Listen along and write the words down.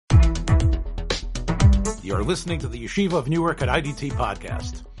You're listening to the Yeshiva of Newark at IDT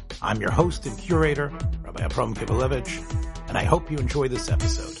podcast. I'm your host and curator, Rabbi Abram Kibalevich, and I hope you enjoy this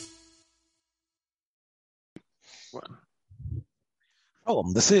episode.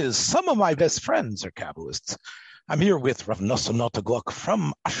 This is Some of My Best Friends Are Kabbalists. I'm here with Rav Nosson Notagok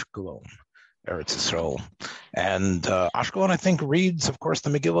from Ashkelon, Eretz Yisrael. And Ashkelon, I think, reads, of course,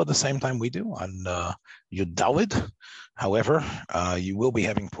 the Megillah the same time we do on Yud Daled. However, you will be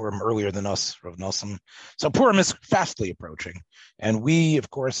having Purim earlier than us, Rav Nosson. So Purim is fastly approaching. And we, of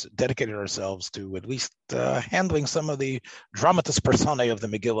course, dedicated ourselves to at least handling some of the dramatis personae of the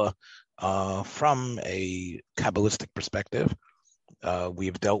Megillah from a Kabbalistic perspective.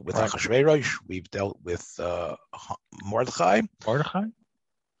 We've dealt with Achashverosh. We've dealt with Mordechai.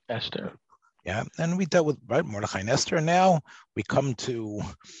 Esther. Yeah, and we dealt with Mordechai and Esther. And now we come to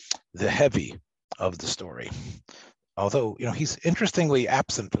the heavy of the story. Although, he's interestingly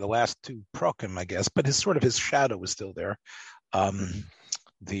absent for the last two prokim, I guess, but his shadow is still there. And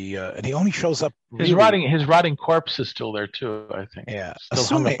he only shows up. His rotting corpse is still there too, I think. Yeah,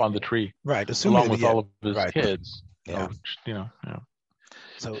 still hung up on the tree, right? Along with all of his kids. Yeah, Yeah.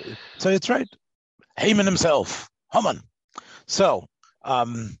 So it's right. Haman himself, Haman. So,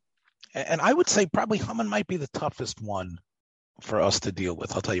 and I would say probably Haman might be the toughest one for us to deal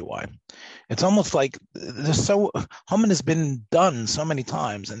with. I'll tell you why. It's almost like Haman has been done so many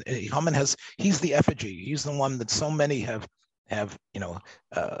times, and Haman he's the effigy. He's the one that so many have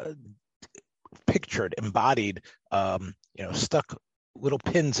pictured, embodied, stuck little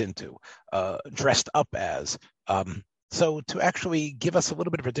pins into, dressed up as. So to actually give us a little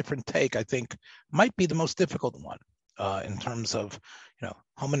bit of a different take, I think might be the most difficult one in terms of,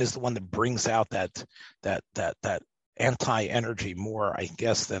 Haman is the one that brings out that anti-energy more, I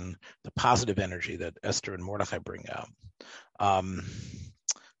guess, than the positive energy that Esther and Mordechai bring out.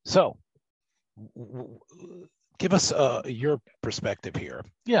 So give us your perspective here.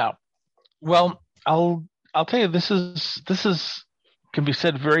 Yeah. Well, I'll tell you, this is can be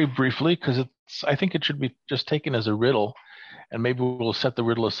said very briefly because I think it should be just taken as a riddle, and maybe we'll set the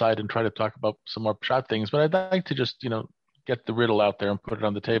riddle aside and try to talk about some more pshat things. But I'd like to just get the riddle out there and put it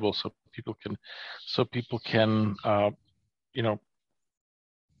on the table so people can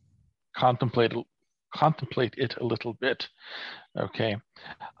contemplate it a little bit. Okay.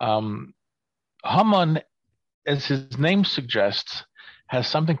 Haman, as his name suggests, has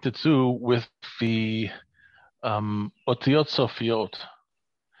something to do with the Otiyot Sofiot,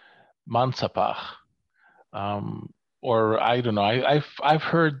 Mansapach, or I don't know. I've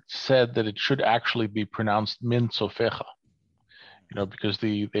heard said that it should actually be pronounced Min Sofecha, because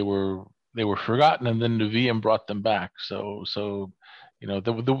they were forgotten and then Nevi'im brought them back. So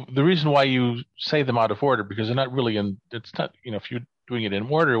the reason why you say them out of order, because they're not really it's not, if you're doing it in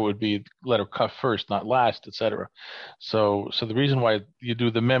order, it would be letter Kaf first, not last, etc. So the reason why you do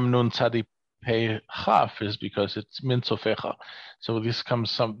the Mem Nun Tzadi Pei Chaf is because it's Min Sofecha. So these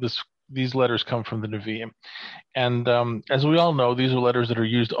letters come from the Nevi'im. And as we all know, these are letters that are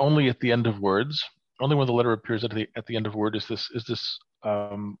used only at the end of words. Only when the letter appears at the end of word is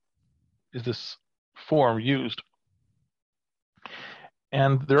this form used.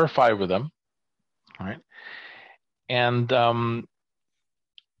 And there are 5 of them, all right? And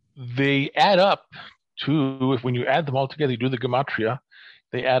they add up to, when you add them all together, you do the gematria,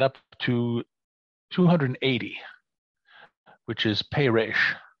 they add up to 280, which is Pei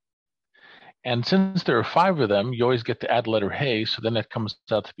Resh. And since there are 5 of them, you always get to add letter Hey, so then that comes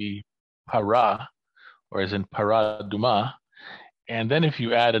out to be Para, or as in Para Duma. And then if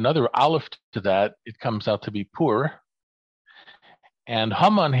you add another Aleph to that, it comes out to be Pur. And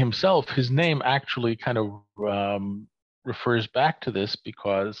Haman himself, his name actually kind of refers back to this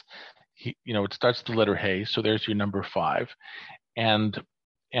because it starts with the letter Hey, so there's your number 5. And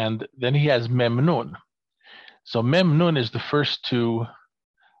then he has Mem Nun. So Mem Nun is the first 2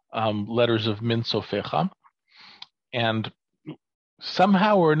 letters of Min Sofecha, and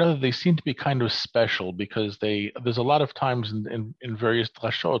somehow or another they seem to be kind of special because there's a lot of times in various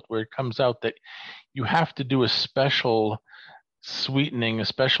drashot where it comes out that you have to do a special sweetening, a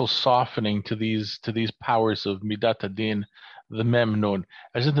special softening to these powers of Midat Adin, the Mem Nun.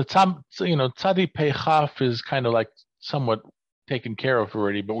 As in the Tzadi Pei Chaf is kind of like somewhat taken care of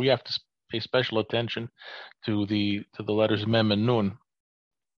already, but we have to pay special attention to the letters Mem and Nun.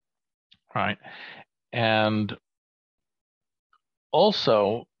 Right. And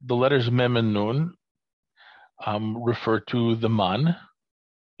also the letters Mem and Nun refer to the man,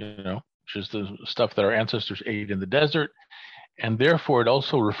 which is the stuff that our ancestors ate in the desert. And therefore it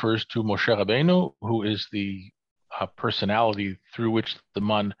also refers to Moshe Rabbeinu, who is the personality through which the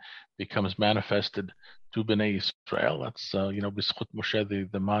man becomes manifested to Bnei Israel. That's B'schut Moshe,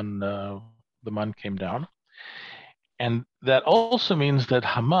 the man came down. And that also means that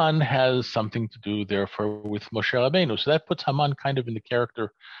Haman has something to do, therefore, with Moshe Rabbeinu. So that puts Haman kind of in the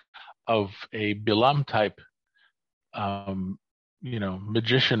character of a Bilam type,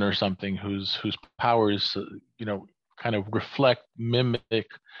 magician or something, whose powers, kind of reflect, mimic,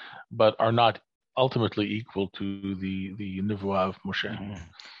 but are not ultimately equal to the Nevuah of Moshe. Mm-hmm.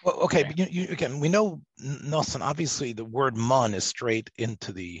 Well, okay, but again, we know Nosson, obviously the word man is straight in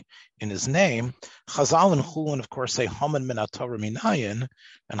his name. Chazal and Chulin, of course, say Haman min HaTorah minayin,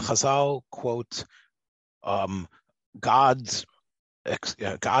 and Chazal quote God's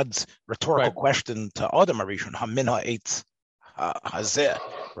rhetorical question to Adam Arishon, Hamin ha'etz hazeh,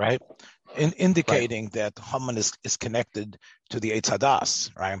 right? Indicating that Haman is connected to the Eitz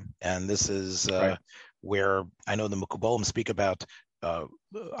Hadas, right? And this is where I know the Mukubolim speak about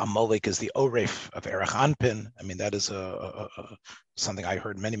Amalek is the Oref of Erech Anpin. I mean, that is something I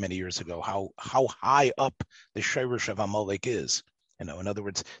heard many, many years ago, how high up the Sheirish of Amalek is. In other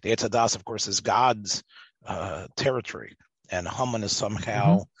words, the Eitz Hadas, of course, is God's territory. And Haman is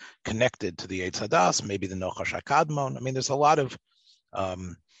somehow connected to the Eitz Hadas, maybe the Nochash HaKadmon. I mean, there's a lot of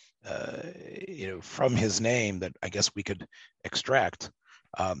from his name that I guess we could extract.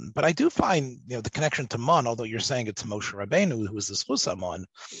 But I do find, the connection to Man, although you're saying it's Moshe Rabbeinu, who is the Schus Man.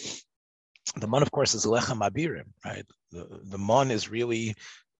 The Man, of course, is Lechem Abirim, right? The Man is really,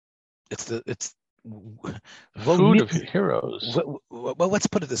 it's food of heroes. Well, let's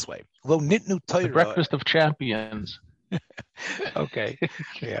put it this way: Lo nitnu Torah, the breakfast of champions. Okay,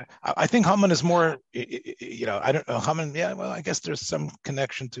 yeah. I think Haman is more, I don't know, Haman. Yeah, well, I guess there's some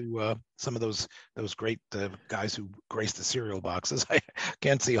connection to some of those great guys who graced the cereal boxes. I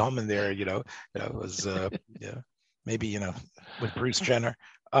can't see Haman there. It was maybe with Bruce Jenner.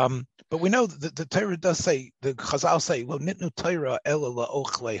 But we know that the Torah does say, the Chazal say, "Lo nitnu Torah ela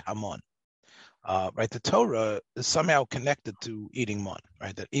la'ochle Haman." Right, the Torah is somehow connected to eating man.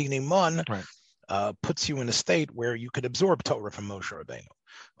 Right, that eating man. Right. Puts you in a state where you could absorb Torah from Moshe Rabbeinu.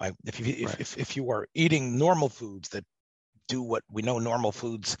 Right? If you are eating normal foods that do what we know normal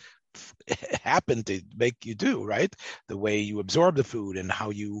foods happen to make you do, right? The way you absorb the food and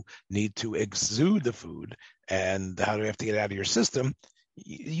how you need to exude the food and how you have to get it out of your system,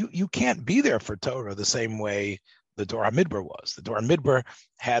 you can't be there for Torah the same way the Dor HaMidbar was. The Dor HaMidbar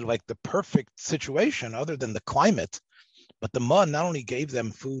had like the perfect situation other than the climate. But the man not only gave them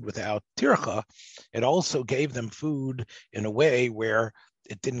food without tircha, it also gave them food in a way where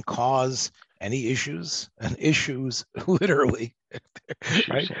it didn't cause any issues, and issues literally,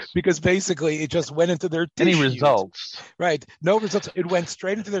 right? Because basically it just went into their tissues. Any results? Right. No results. It went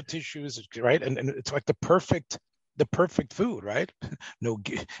straight into their tissues, right? And it's like the perfect food, right? No.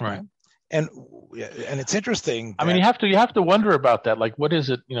 Right. And it's interesting. I mean, you have to wonder about that. Like, what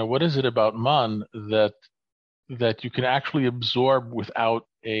is it? What is it about man that you can actually absorb without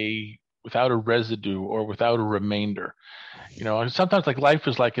a residue or without a remainder? Sometimes like life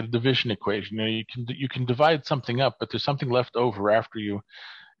is like a division equation. You can divide something up, but there's something left over after you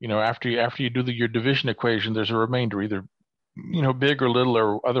do your division equation. There's a remainder, either big or little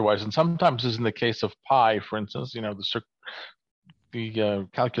or otherwise. And sometimes, as in the case of pi, for instance, the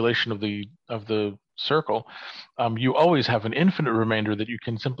calculation of the circle, you always have an infinite remainder that you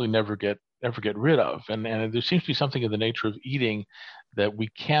can simply never get rid of. And there seems to be something in the nature of eating that we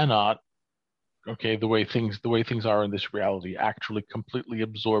cannot, the way things are in this reality, actually completely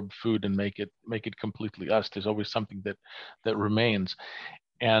absorb food and make it completely us. There's always something that remains.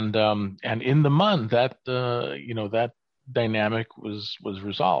 And in the man, that dynamic was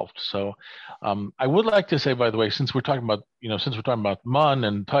resolved. So I would like to say, by the way, since we're talking about man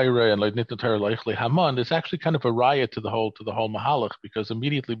and Torah and Nitnu Torah Leichle Haman, it's actually kind of a riot to the whole Mahalach, because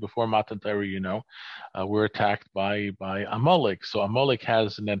immediately before Matan Torah, we're attacked by Amalek. So Amalek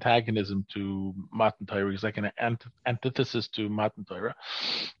has an antagonism to Matan Torah. He's like an antithesis to Matan Torah.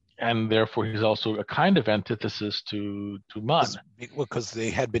 And therefore, he's also a kind of antithesis to man. Because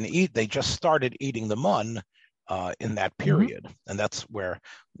they just started eating the man in that period. And that's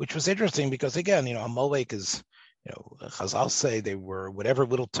which was interesting, because again, Amalek is, Chazal say they were whatever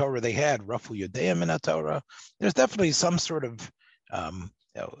little Torah they had, Rafu Yudeim in Torah. There's definitely some sort of,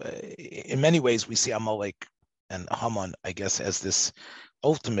 in many ways we see Amalek and Haman, I guess, as this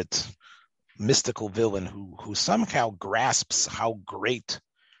ultimate mystical villain who somehow grasps how great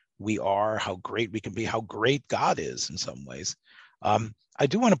we are, how great we can be, how great God is in some ways. I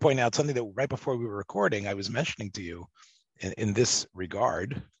do want to point out something that right before we were recording, I was mentioning to you, in this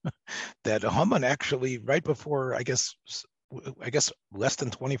regard, that Haman actually, right before, I guess less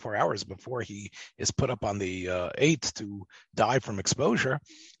than 24 hours before he is put up on the 8th to die from exposure,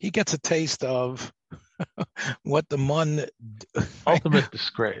 he gets a taste of what the Mun ultimate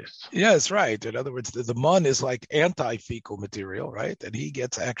disgrace. Yes, right. In other words, the Mun is like anti-fecal material, right? And he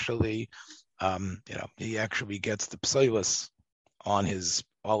gets actually, he actually gets the psilus on his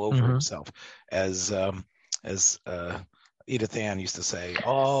all over himself, as Edith Ann used to say,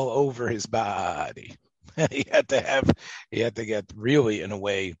 all over his body. he had to get really, in a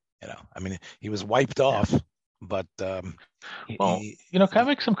way, he was wiped off, but can I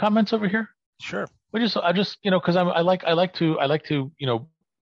make some comments over here? Sure. I just because I like to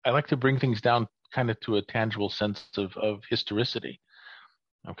bring things down kind of to a tangible sense of historicity.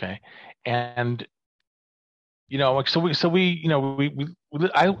 Okay. And I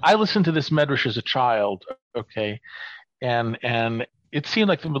listened to this medrash as a child, okay, and it seemed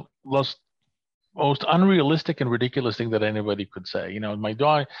like the most unrealistic and ridiculous thing that anybody could say. My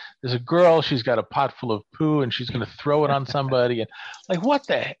daughter, there's a girl, she's got a pot full of poo and she's going to throw it on somebody, and like what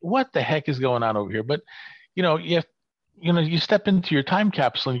the heck is going on over here? But you step into your time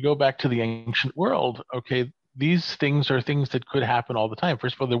capsule and you go back to the ancient world. Okay, these things are things that could happen all the time.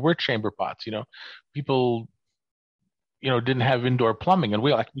 First of all, there were chamber pots. People didn't have indoor plumbing, and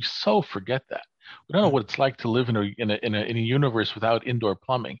we so forget that. We don't know what it's like to live in a universe without indoor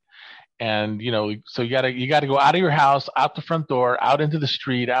plumbing. And so you gotta go out of your house, out the front door, out into the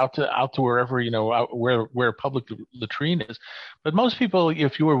street, out to wherever where a public latrine is. But most people,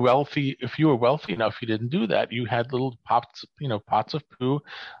 if you were wealthy enough, you didn't do that. You had little pots of poo,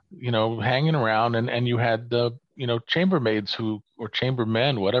 hanging around, and you had chambermaids or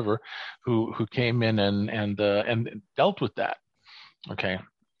chambermen, whatever, who came in and dealt with that. Okay.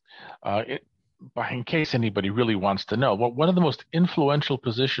 In case anybody really wants to know, one of the most influential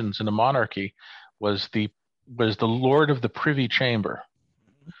positions in a monarchy was the Lord of the Privy Chamber.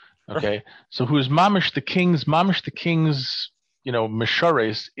 Okay, so who's mamish the king's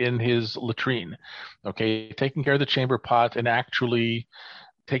mishores in his latrine. Okay, taking care of the chamber pot and actually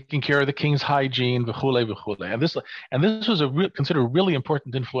taking care of the king's hygiene, v'chule v'chule. And this was considered a really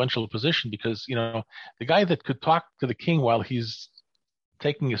important, influential position, because the guy that could talk to the king while he's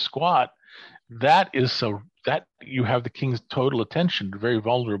taking a squat, that you have the king's total attention at very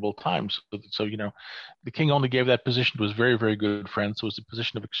vulnerable times. So the king only gave that position to his very, very good friend. So it was a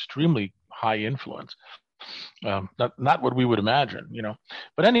position of extremely high influence. Not what we would imagine,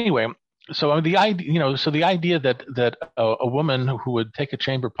 But anyway, so the idea that a woman who would take a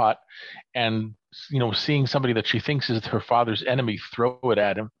chamber pot and seeing somebody that she thinks is her father's enemy throw it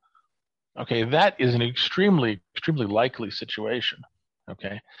at him, okay, that is an extremely, extremely likely situation.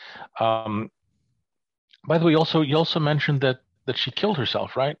 Okay. By the way, you also mentioned that she killed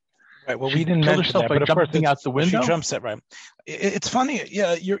herself, right? Right. Well, we didn't mention that, but jumping out the window. She jumps it, right? It's funny.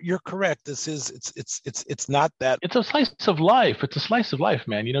 Yeah, you're correct. It's not that. It's a slice of life. It's a slice of life,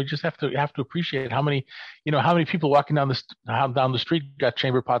 man. You just have to appreciate how many people walking down the street got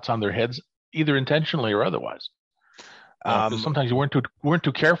chamber pots on their heads, either intentionally or otherwise. Sometimes you weren't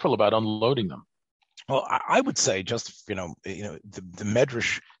too careful about unloading them. Well, I would say just the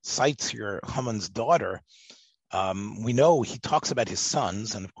Medrash cites here Haman's daughter. We know he talks about his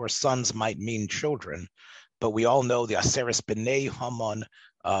sons, and of course, sons might mean children, but we all know the Aseres B'nai Haman.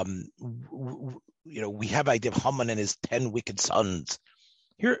 We have an idea of Haman and his 10 wicked sons.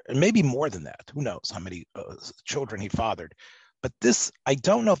 Here, maybe more than that. Who knows how many children he fathered? But this, I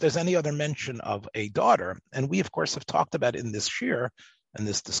don't know if there's any other mention of a daughter. And we, of course, have talked about in this shir and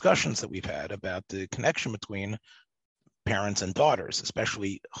this discussions that we've had about the connection between parents and daughters,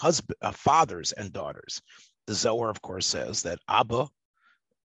 especially fathers and daughters. The Zohar, of course, says that Abba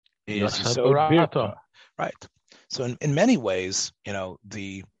is Yisod, right? So in many ways,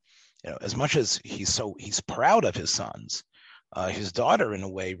 as much as he's proud of his sons, his daughter, in a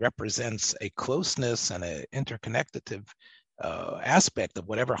way, represents a closeness and an interconnected aspect of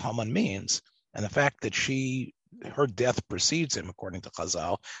whatever Haman means, and the fact that her death precedes him, according to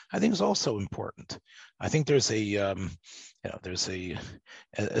Chazal, I think is also important. I think there's as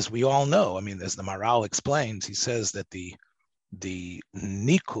we all know, as the Maharal explains, he says that the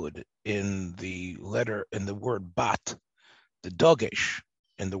nikud in the word bat, the dogesh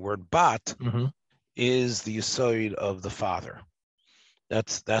in the word bat, is the yesod of the father.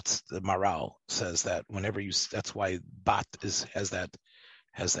 That's the Maharal says that that's why bat has that.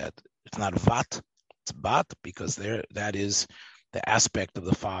 It's not a vat. It's bat, because that is the aspect of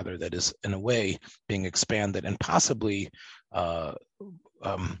the father that is, in a way, being expanded and possibly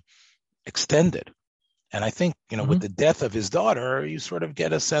extended And I think, with the death of his daughter, you sort of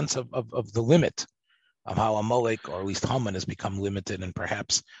get a sense of the limit of how Amalek, or at least Haman, has become limited, and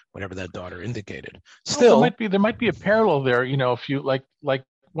perhaps whatever that daughter indicated. Still, well, there might be a parallel there. If you like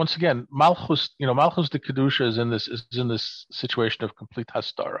once again, Malchus, Malchus the Kedusha is in this situation of complete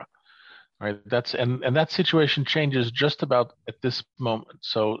hastara, right? That's and that situation changes just about at this moment.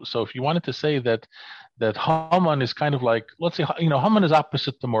 So if you wanted to say that Haman is kind of like, let's say, Haman is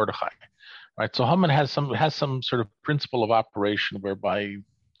opposite to Mordechai, right? So Haman has some sort of principle of operation whereby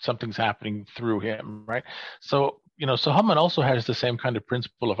something's happening through him, right? So so Haman also has the same kind of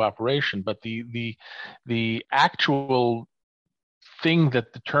principle of operation, but the actual thing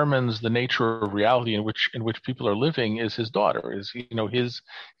that determines the nature of reality in which people are living is his daughter, is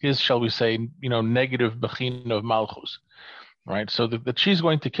his shall we say, negative bechin of Malchus, right? So that she's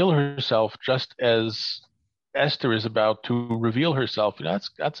going to kill herself just as Esther is about to reveal herself.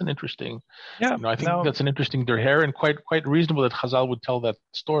 That's an interesting. yeah. I think that's an interesting derher, and quite reasonable that Chazal would tell that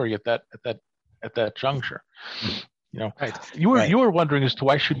story at that juncture. Right. You were wondering as to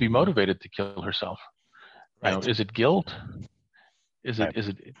why she'd be motivated to kill herself. Right. Is it guilt? Is it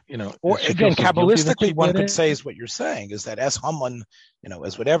or again, Kabbalistically, one could say is what you're saying is that as Haman,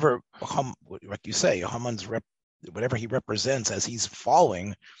 as whatever like you say, Haman's whatever he represents as he's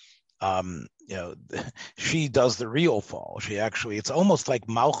falling. She does the real fall. She actually, it's almost like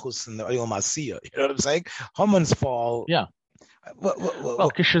Malchus in the Oyel Masiyah. You know what I'm saying? Haman's fall. Yeah. Well,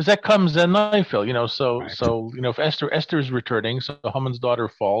 Kishazek comes in Neifel, Right. So if Esther is returning, so Haman's daughter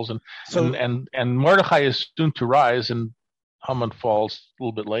falls, and Mordechai is soon to rise, and Haman falls a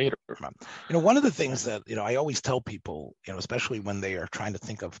little bit later. One of the things that I always tell people, especially when they are trying to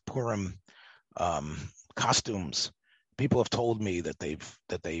think of Purim costumes. People have told me that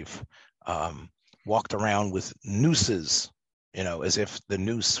they've walked around with nooses, as if the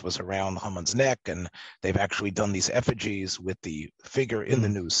noose was around Haman's neck, and they've actually done these effigies with the figure in the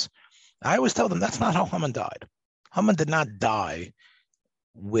noose. I always tell them that's not how Haman died. Haman did not die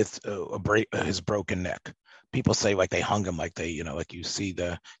with his broken neck. People say like they hung him, like like you see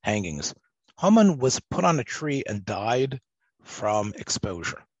the hangings. Haman was put on a tree and died from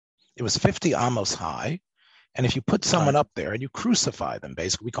exposure. It was 50 amos high. And if you put someone up there and you crucify them,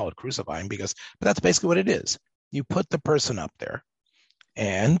 basically, we call it crucifying but that's basically what it is. You put the person up there,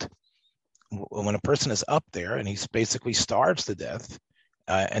 and when a person is up there and he's basically starves to death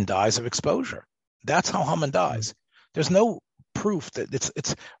and dies of exposure, that's how Haman dies. There's no proof that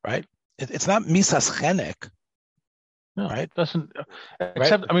it's right. It's not misas chenek. No, right? It doesn't.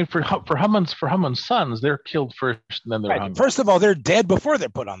 Except, I mean, for Haman's sons, they're killed first, and then they're hung. First of all, they're dead before they're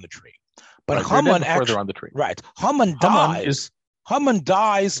put on the tree. But Haman actually, on the tree. Right. Haman dies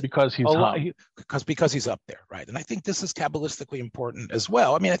because he's hung. Because he's up there, right? And I think this is Kabbalistically important as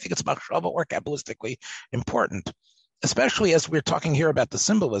well. I mean, I think it's machshava or Kabbalistically important, especially as we're talking here about the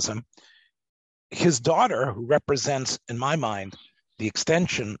symbolism. His daughter, who represents, in my mind, the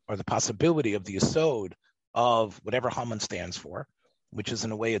extension or the possibility of the yesod of whatever Haman stands for, which is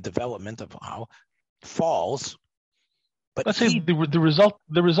in a way a development of how falls. But let's say the result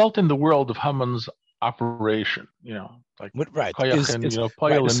in the world of Haman's operation, like right, is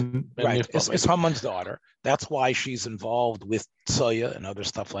Haman's daughter. That's why she's involved with Tzoya and other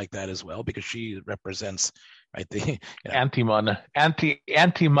stuff like that as well, because she represents the anti-man.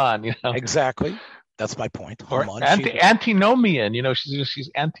 Exactly. That's my point. Haman, antinomian. She's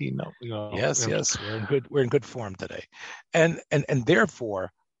anti. Yes. We're in good form today, and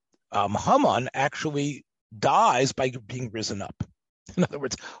therefore, Haman actually dies by being risen up. In other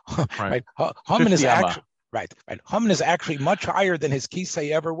words, right? Haman is actually right. Haman is actually much higher than his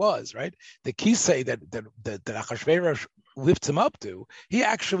kisei ever was. Right, the kisei that Achashverosh lifts him up to, he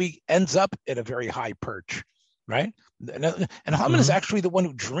actually ends up at a very high perch. Right, and Haman is actually the one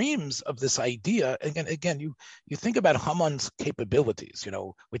who dreams of this idea. Again, you think about Haman's capabilities.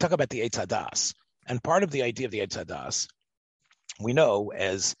 We talk about the Eitz Hadas, and part of the idea of the Eitz Hadas, we know,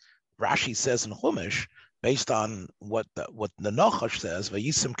 as Rashi says in Chumash, based on what the Nachash says,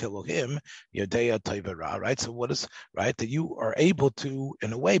 Vayisim Kelohim Yodea Tevera, right? So what is right that you are able to,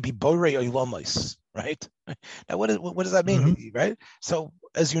 in a way, be borei olamos, right? Now, what does that mean, right? So,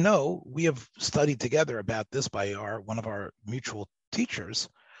 as you know, we have studied together about this by one of our mutual teachers,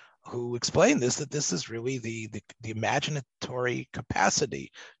 who explained this, that this is really the imaginatory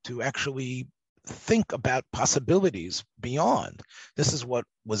capacity to actually think about possibilities beyond. This is what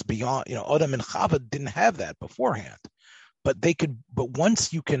was beyond. Adam and Chava didn't have that beforehand, but they could. But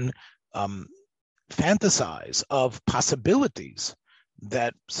once you can fantasize of possibilities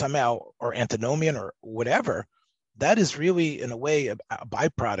that somehow are antinomian or whatever, that is really, in a way, a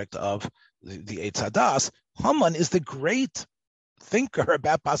byproduct of the Eitz Hadas. Haman is the great thinker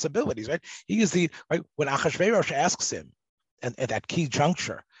about possibilities, right? He is right when Achashverosh asks him at that key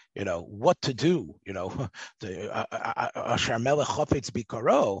juncture, what to do, Asher Melech Chafetz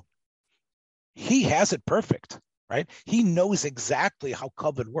Bikaro, he has it perfect, right? He knows exactly how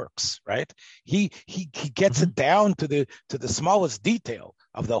kavod works, right? He gets it down to the smallest detail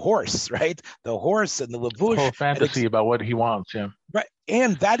of the horse, right? The horse and the levush. The whole fantasy about what he wants, yeah. Right,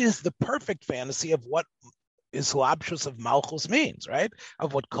 and that is the perfect fantasy of what Islabshus of Malchus means, right?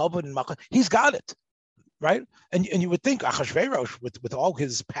 Of what kavod and Malchus, he's got it, right? And you would think Achashverosh, with all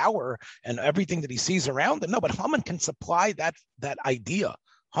his power and everything that he sees around him, no, but Haman can supply that idea.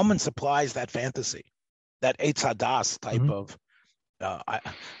 Haman supplies that fantasy, that Eitz Hadas type of,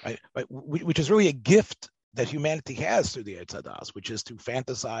 which is really a gift that humanity has through the Eitz Hadas, which is to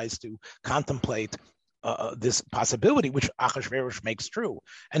fantasize, to contemplate this possibility, which Achashverosh makes true.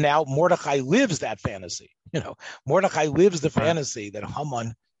 And now Mordechai lives that fantasy. Mordechai lives the fantasy that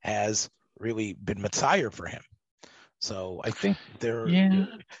Haman has really been Messiah for him. So I think there. Yeah.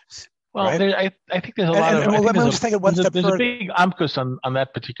 Well, right? I think there's a lot of. Let me just take it one step further. There's a big amkus on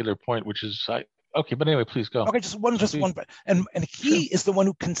that particular point, which is okay. But anyway, please go. Okay, just one. And he is the one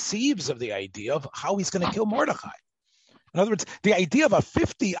who conceives of the idea of how he's going to kill Mordechai. In other words, the idea of a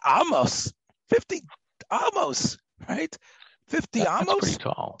 50 amos, right? 50 amos. That's pretty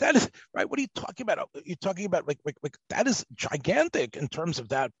tall. That is right. What are you talking about? You're talking about like that is gigantic in terms of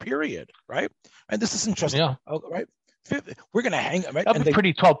that period, right? And this isn't just right. We're going to hang right. That's a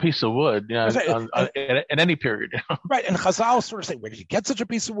pretty tall piece of wood, in any period. Right, and Chazal sort of say, where did you get such a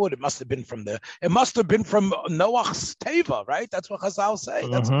piece of wood? It must have been from Noach's teva, right? That's what Chazal say.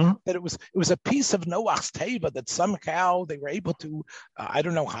 That it was a piece of Noach's teva that somehow they were able to, I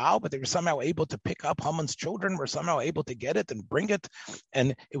don't know how, but they were somehow able to pick up. Haman's children were somehow able to get it and bring it,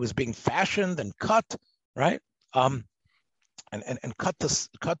 and it was being fashioned and cut, right? And cut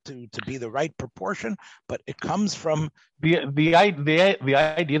to be the right proportion, but it comes from the idea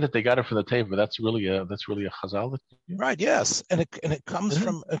that they got it from the teva. That's really a chazal. Right. Yes, and it comes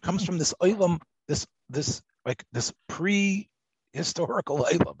from this olam, this prehistorical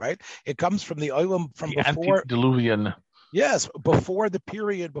olam, right? It comes from the olam from the before antediluvian. Yes, before the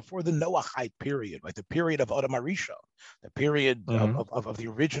Noachite period, like the period of Adam Arisha, the period of the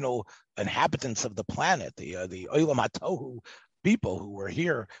original inhabitants of the planet, the Olam HaTohu people who were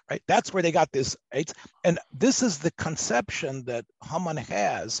here, right? That's where they got this. Right? And this is the conception that Haman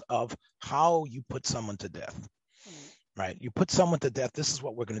has of how you put someone to death, right? You put someone to death, this is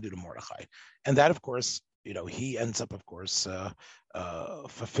what we're going to do to Mordechai. And that, of course, he ends up, of course,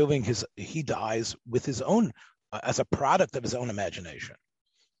 fulfilling he dies with his own, as a product of his own imagination.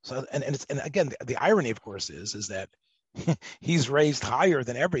 So, and again, the irony, of course, is that he's raised higher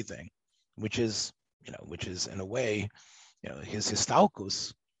than everything, which is in a way, his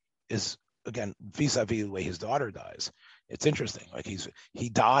histalkus is, again, vis-a-vis the way his daughter dies. It's interesting. Like he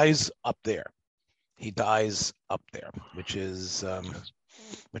dies up there. Which is,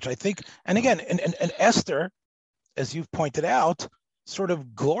 which I think, and again, and Esther, as you've pointed out, sort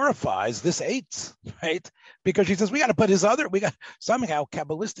of glorifies this eitz, right? Because she says we got to somehow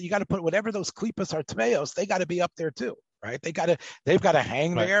Kabbalista, you got to put whatever those klipas are tmeos, they got to be up there too, right? They've got to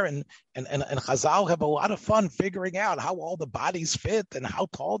hang there, and Chazal have a lot of fun figuring out how all the bodies fit and how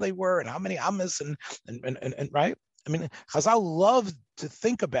tall they were and how many amas and right. I mean, Chazal loved to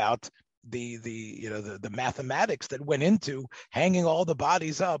think about the mathematics that went into hanging all the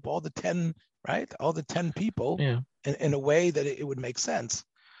bodies up, all the 10 people. Yeah. In a way that it would make sense.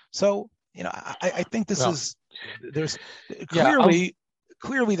 So, I think there's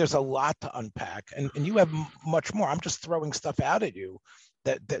clearly there's a lot to unpack, and you have much more. I'm just throwing stuff out at you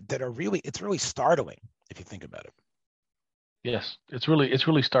that are really, it's really startling if you think about it. Yes, it's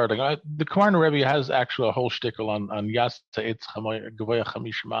really startling. The Kvarna Rebbe has actually a whole shtickle on Yas Eitz Gavoya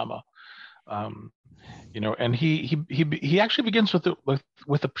Chamish Mama. And he actually begins with a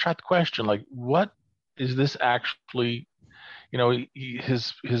pshat question, like, what is this actually?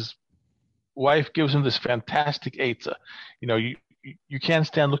 His wife gives him this fantastic eitzah. You can't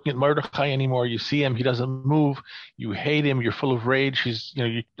stand looking at Mordechai anymore. You see him, he doesn't move. You hate him. You're full of rage.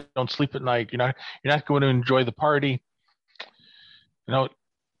 You don't sleep at night. You're not going to enjoy the party.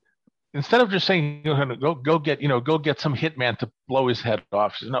 Instead of just saying go get some hitman to blow his head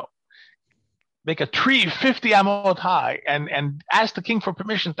off, says, no. Make a tree 50 amot high and ask the king for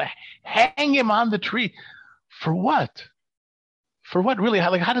permission to hang him on the tree. For what? For what really?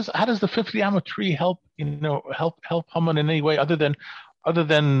 How does the 50 amot tree help Haman in any way other than other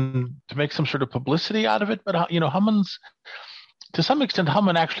than to make some sort of publicity out of it. But Haman's, to some extent,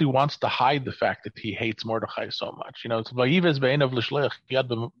 Haman actually wants to hide the fact that he hates Mordechai so much. It's Vayives be'enav l'shleich yad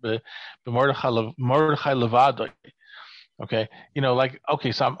b'Mordechai levado. Okay,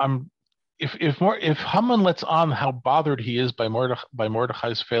 so I'm if Haman lets on how bothered he is by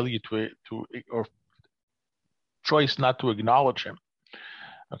Mordechai's failure to or choice not to acknowledge him.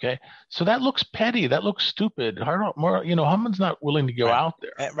 Okay, so that looks petty. That looks stupid. Haman's not willing to go out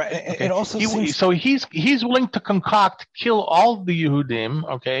there. Right. Okay? It also he's willing to kill all the Yehudim.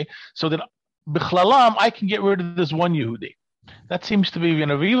 Okay, so that b'chlalam I can get rid of this one Yehudi. That seems to be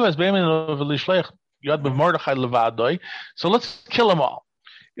so let's kill them all.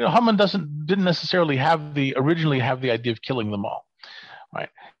 Haman didn't necessarily originally have the idea of killing them all, right?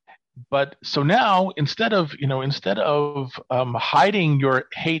 But so now instead of hiding your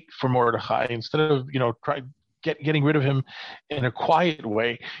hate for Mordechai, instead of getting rid of him in a quiet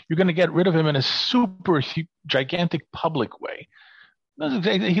way, you're going to get rid of him in a super gigantic public way.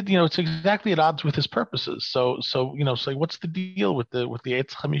 It's exactly at odds with his purposes. So what's the deal with the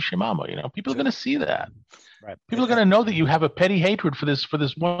Eitz Chamishim Amma? People are going to see that. Right. People are going to know that you have a petty hatred for this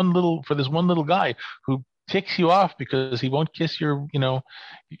one little guy who ticks you off because he won't kiss your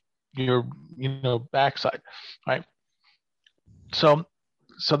backside, right? So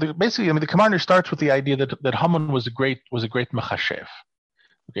basically, the commander starts with the idea that Haman was a great machashev.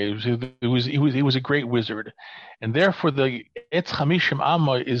 Okay, he was a great wizard, and therefore the Eitz Chamishim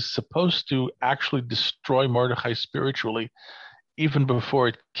Amma is supposed to actually destroy Mordechai spiritually, even before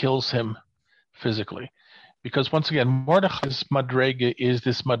it kills him physically. Because once again, Mordechai's madrega is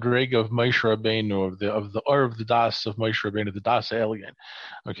this madrega of Moshe Rabbeinu, of the das of Moshe Rabbeinu, the das alien,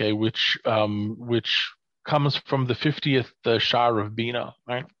 okay, which comes from the 50th shar of Bina,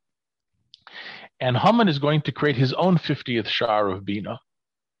 right? And Haman is going to create his own 50th shar of Bina,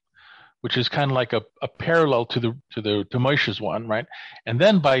 which is kind of like a parallel to Moshe's one, right? And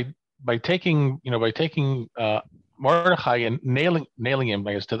then by taking Mordechai and nailing him,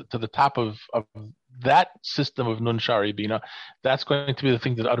 I guess, to the top of that system of Nun Shari Bina, that's going to be the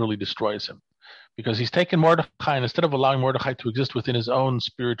thing that utterly destroys him. Because he's taken Mordechai, and instead of allowing Mordechai to exist within his own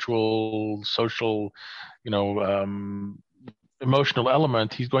spiritual, social, emotional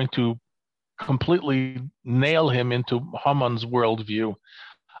element, he's going to completely nail him into Haman's worldview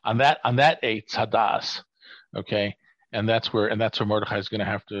on that Eitz Hadas, okay, and that's where Mordechai is going to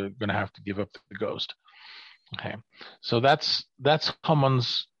have to give up the ghost. Okay, so that's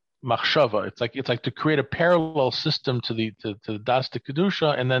Haman's machshava. It's like to create a parallel system to the Das de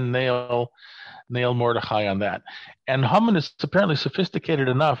Kedusha, and then nail Mordechai on that. And Haman is apparently sophisticated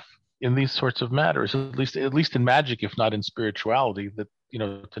enough in these sorts of matters, at least in magic, if not in spirituality, that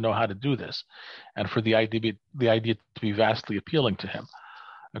to know how to do this, and for the idea to be vastly appealing to him.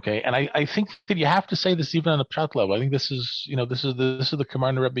 Okay, and I think that you have to say this even on a pshat level. I think this is the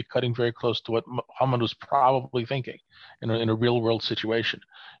Commander Rebbe cutting very close to what Haman was probably thinking in a real world situation.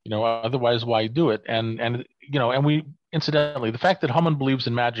 Otherwise, why do it? And we incidentally, the fact that Haman believes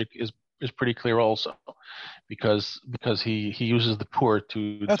in magic is pretty clear also, because he uses the pur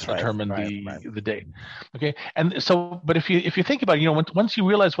to determine the date. Okay, and so, but if you think about it, once you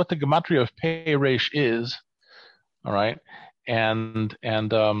realize what the gematria of Pei Reish is, all right. And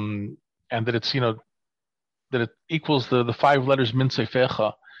that it's that it equals the 5 letters Min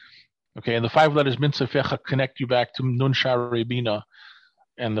Seifecha, okay, and the 5 letters Min Seifecha connect you back to Nun Shari Bina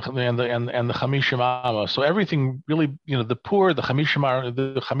and the Chamishim Amma. So everything really, the Pur, the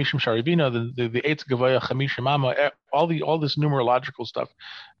Chamishim Shari Bina, the Eitz Gevaya Chamishim Amma, all this numerological stuff,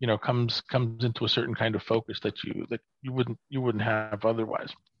 comes into a certain kind of focus that you wouldn't have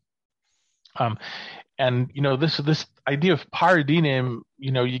otherwise. And this idea of paradinim,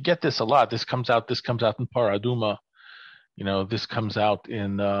 you get this a lot. This comes out in Paraduma. This comes out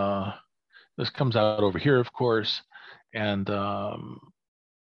over here, of course. And I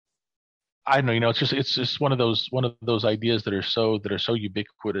don't know. It's just one of those ideas that are so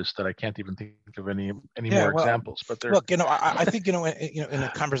ubiquitous that I can't even think of any more examples. But look, I think in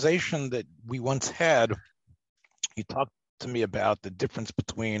a conversation that we once had, you talked to me about the difference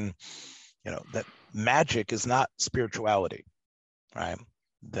between that magic is not spirituality, right?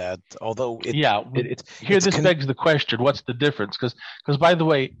 That although this begs the question: what's the difference? Because by the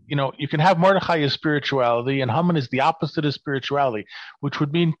way, you can have Mordechai as spirituality, and Haman is the opposite of spirituality, which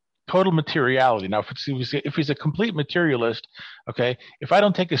would mean total materiality. Now, if he's a complete materialist, okay, if I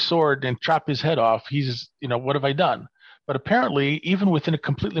don't take a sword and chop his head off, he's what have I done? But apparently, even within a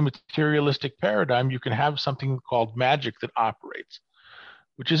completely materialistic paradigm, you can have something called magic that operates.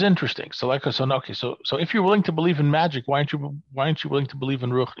 which is interesting. So so if you're willing to believe in magic, why aren't you willing to believe in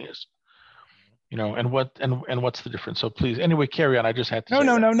ruchnias? And what's the difference? So please, anyway, carry on. I just had to say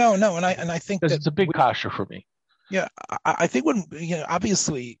that. No, and I think Because that it's a big kasha for me. yeah, I think when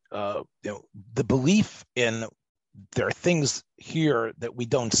obviously the belief in there are things here that we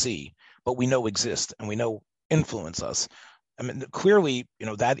don't see, but we know exist and we know influence us. I mean, clearly,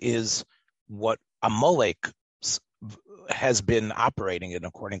 that is what Amalek has been operating in,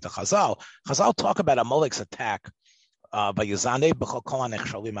 according to Chazal. Chazal talk about Amalek's attack by Yazane b'chol kol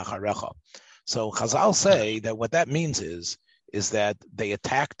hanechshalim acharecha. So Chazal say that what that means is that they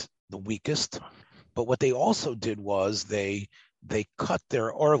attacked the weakest, but what they also did was they cut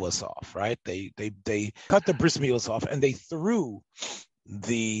their orlas off, right? They cut the bris milas off and they threw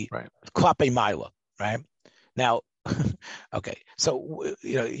the klape mila, right? Now, okay, so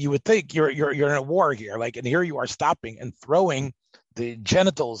you would think you're in a war here, like, and here you are stopping and throwing the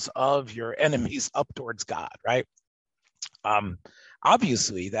genitals of your enemies up towards God, right?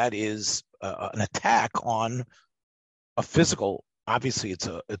 Obviously, that is an attack on a physical. Obviously, it's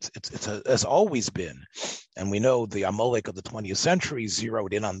has always been, and we know the Amalek of the 20th century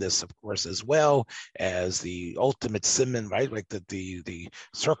zeroed in on this, of course, as well as the ultimate simon, right? Like the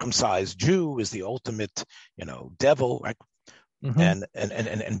circumcised Jew is the ultimate, devil, right? Mm-hmm.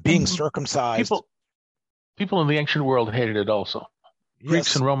 And being circumcised. People in the ancient world hated it also. Yes.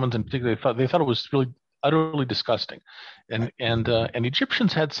 Greeks and Romans in particular, they thought it was really utterly disgusting, and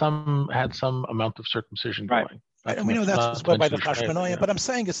Egyptians had some amount of circumcision going. And we know that's spoiled by the Chashmonaim, but I'm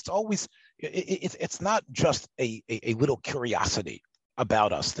saying it's always it's not just a little curiosity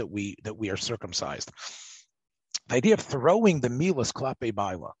about us that we are circumcised. The idea of throwing the milas klape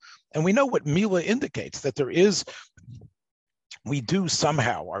mila, and we know what mila indicates, that we do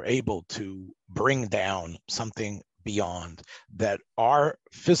somehow are able to bring down something beyond, that our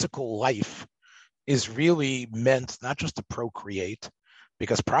physical life is really meant not just to procreate,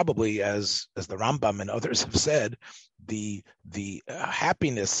 because probably, as the Rambam and others have said, the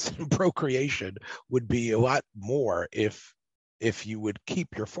happiness in procreation would be a lot more if you would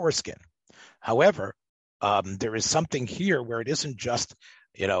keep your foreskin. However, there is something here where it isn't just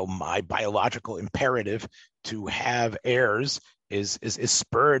my biological imperative to have heirs is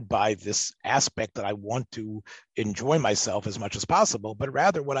spurred by this aspect that I want to enjoy myself as much as possible, but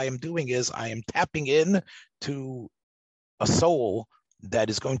rather what I am doing is I am tapping in to a soul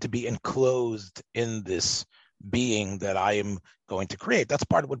that is going to be enclosed in this being that I am going to create. That's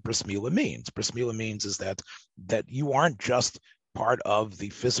part of what bris milah means. Bris milah means is that you aren't just part of the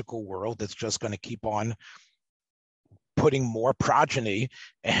physical world that's just going to keep on putting more progeny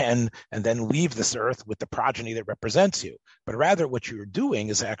and then leave this earth with the progeny that represents you. But rather what you're doing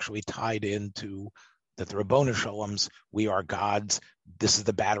is actually tied into that the Rabbonu Shalom's, we are gods. This is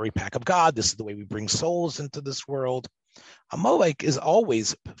the battery pack of God. This is the way we bring souls into this world. Amalek is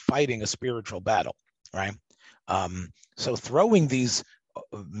always fighting a spiritual battle, right? So throwing these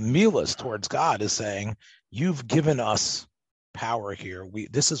milas towards God is saying, you've given us power here.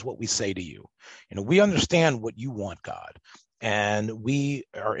 This is what we say to you. We understand what you want, God, and we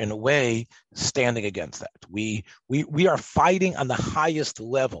are in a way standing against that. We are fighting on the highest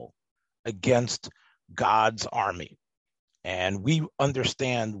level against God's army, and we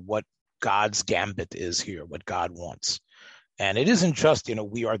understand what God's gambit is here, what God wants. And it isn't just,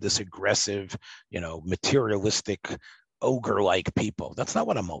 we are this aggressive, materialistic, ogre-like people. That's not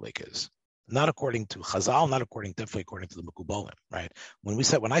what Amalek is. Not according to Chazal, definitely according to the Mekubalim, right? When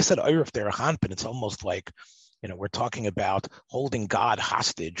I said Eiruf Derech Anpin, it's almost like, we're talking about holding God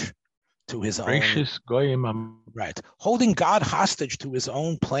hostage to his own, right? Holding God hostage to his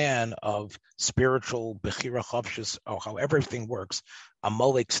own plan of spiritual bechira chavshis, or how everything works.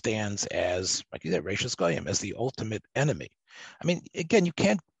 Amalek stands as, like you said, Reishis Goyim, as the ultimate enemy. I mean, again, you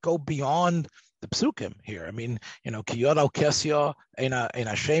can't go beyond the psukim here. I mean, Kiyod al Kesya, ein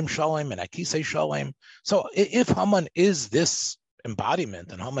Hashem Shalem, and Akise Shalem. So if Haman is this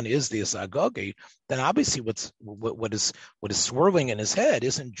embodiment and Haman is the Agogi, then obviously what is swirling in his head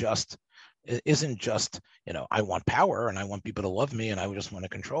isn't just I want power and I want people to love me and I just want to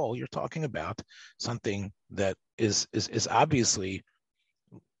control. You're talking about something that is obviously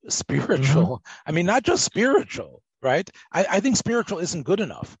spiritual. Mm-hmm. I mean, not just spiritual, right? I think spiritual isn't good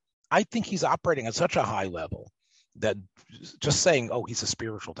enough. I think he's operating at such a high level that just saying, oh, he's a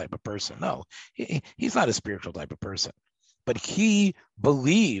spiritual type of person. No, he's not a spiritual type of person, but he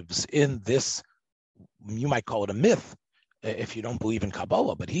believes in this, you might call it a myth if you don't believe in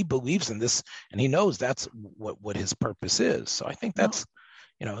Kabbalah, but he believes in this and he knows that's what his purpose is. So I think that's,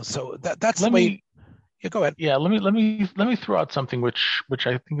 so that's the way. Yeah, go ahead. Yeah, let me throw out something which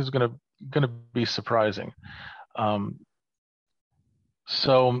I think is gonna be surprising. Um,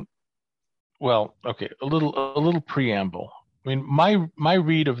 so well, okay, a little preamble. I mean, my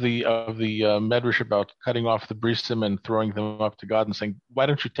read of the Medrash about cutting off the brisim and throwing them up to God and saying, "Why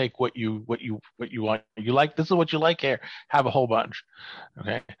don't you take what you want? You like this is what you like here. Have a whole bunch."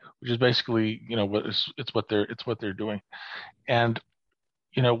 Okay, which is basically it's what they're doing. And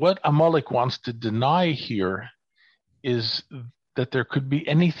what Amalek wants to deny here is that there could be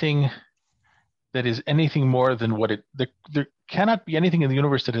anything that is anything more than what it there cannot be anything in the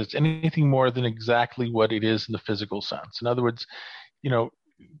universe that is anything more than exactly what it is in the physical sense. In other words, you know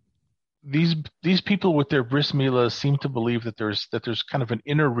these people with their bris milah seem to believe that there's kind of an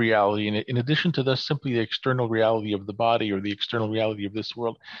inner reality in addition to this simply the external reality of the body or the external reality of this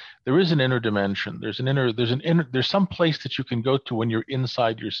world. There is an inner dimension. There's some place that you can go to when you're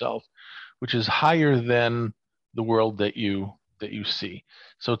inside yourself, which is higher than the world that you see.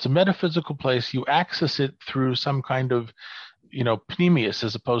 So it's a metaphysical place. You access it through some kind of pneumius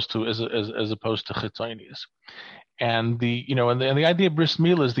as opposed to chitzonius. And the idea of bris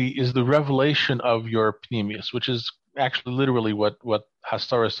milah is the revelation of your pneumius, which is actually literally what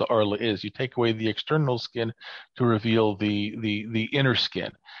hasaras arla is. You take away the external skin to reveal the inner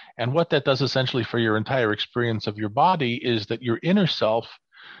skin. And what that does essentially for your entire experience of your body is that your inner self,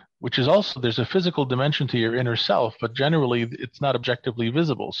 which is also, there's a physical dimension to your inner self, but generally it's not objectively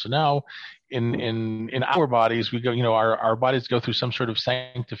visible. So now in our bodies, we go, our bodies go through some sort of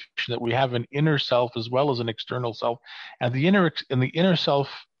sanctification, that we have an inner self as well as an external self. And the inner self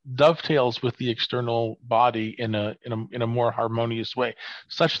dovetails with the external body in a more harmonious way,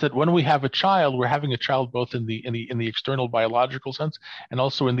 such that when we have a child, we're having a child both in the external biological sense and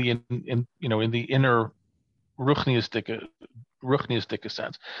also in the inner ruchniistic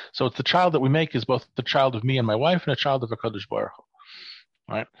sense. So it's the child that we make is both the child of me and my wife and a child of HaKadosh Baruch Hu.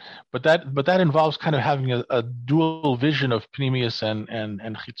 Right, but that involves kind of having a dual vision of pneumius and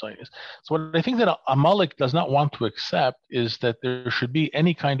chitzonius. So what I think that Amalek does not want to accept is that there should be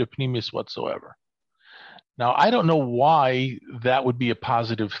any kind of pneumius whatsoever. Now, I don't know why that would be a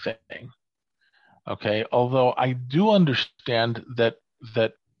positive thing. Okay, although I do understand that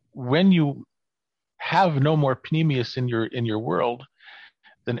when you have no more pneumius in your world,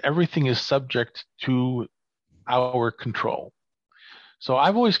 then everything is subject to our control. So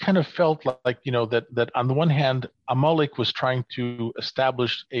I've always kind of felt like that on the one hand, Amalek was trying to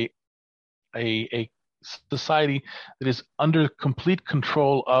establish a society that is under complete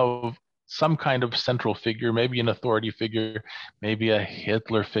control of some kind of central figure, maybe an authority figure, maybe a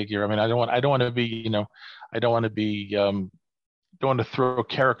Hitler figure. I mean, I don't want to throw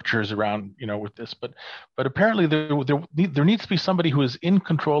caricatures around, with this, but apparently there needs to be somebody who is in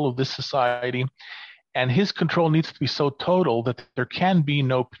control of this society, and his control needs to be so total that there can be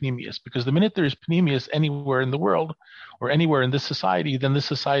no pneumius. Because the minute there is pneumius anywhere in the world or anywhere in this society, then this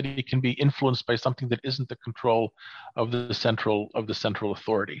society can be influenced by something that isn't the control of the central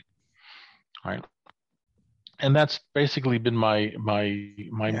authority. All right. And that's basically been my the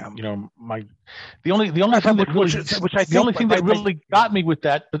only thing that really got me with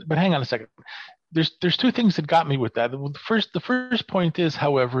that. But hang on a second. There's two things that got me with that. The first point is,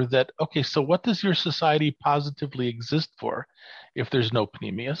 however, that okay, so what does your society positively exist for if there's no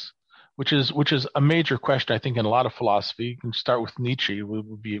pneumius? Which is a major question, I think, in a lot of philosophy. You can start with Nietzsche.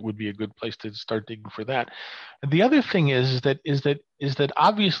 Would be a good place to start digging for that. And the other thing is that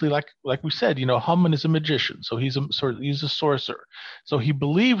obviously, like we said, Haman is a magician, so he's a sorcerer. So he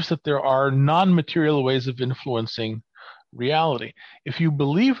believes that there are non-material ways of influencing reality. If you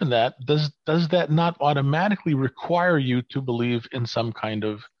believe in that, does that not automatically require you to believe in some kind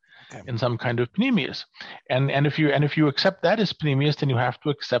of pneumius? And if you accept that as pneumius, then you have to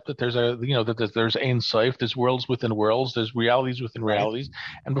accept that there's there's Ein Sof, there's worlds within worlds, there's realities within realities,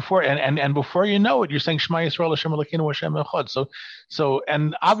 and before you know it, you're saying Shema Yisrael Hashem Elokeinu Hashem Echad. So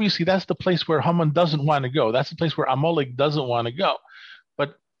and obviously that's the place where Haman doesn't want to go. That's the place where Amalek doesn't want to go.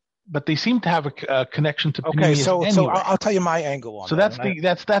 But they seem to have a connection to pneumius. Okay, so I'll tell you my angle on that. So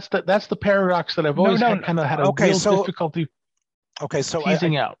that's the paradox that I've always kind of had a real difficulty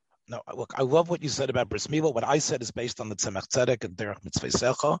teasing out. No, look, I love what you said about bris milah. What I said is based on the Tzemach Tzedek and Derech Mitzvah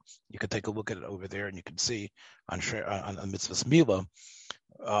Secha. You can take a look at it over there, and you can see on Mitzvah Milah.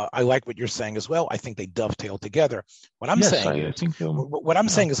 I like what you're saying as well. I think they dovetail together. What I'm saying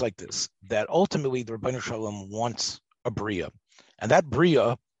is like this: that ultimately the Rebbeinu Shalom wants a bria, and that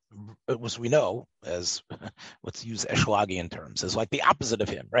bria as we know, as let's use Eshelagian terms, is like the opposite of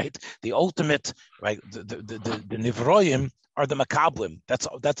him, right? The ultimate, right? The Nivroim are the Makablim.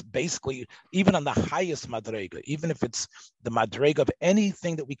 That's basically, even on the highest Madrega, even if it's the Madrega of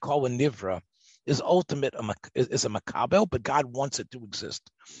anything that we call a Nivra, is ultimate, is a Makabel, but God wants it to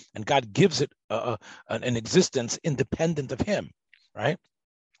exist. And God gives it an existence independent of him, right?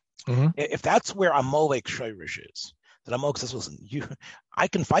 Mm-hmm. If that's where Amalek Shirish is, that Amalek says, listen, I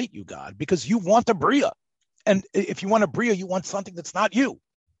can fight you, God, because you want a Bria. And if you want a Bria, you want something that's not you.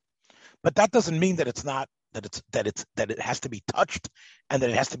 But that doesn't mean that it's not, that it has to be touched, and that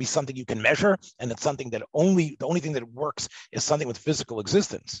it has to be something you can measure, and it's something that the only thing that works is something with physical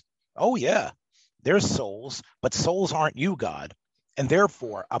existence. Oh yeah, there's souls, but souls aren't you, God. And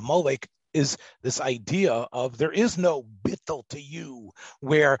therefore, Amalek is this idea of there is no bittul to you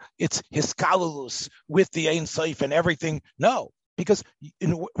where it's hiskalulus with the Ein Sof and everything. No, because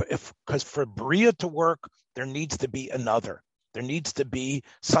for Bria to work, there needs to be another. There needs to be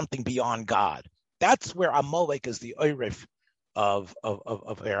something beyond God. That's where Amalek is the oirif of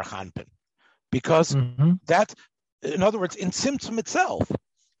Erchanpin. Because that, in other words, in Tzimtzum itself,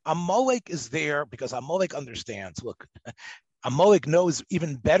 Amalek is there because Amalek understands, look, Amalek knows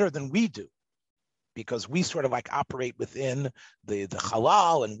even better than we do, because we sort of like operate within the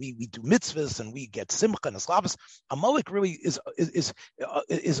halal, and we do mitzvahs, and we get simcha and eslavas. Amalek really is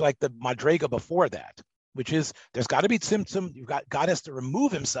like the madrega before that, which is there's got to be tzimtzum. God has to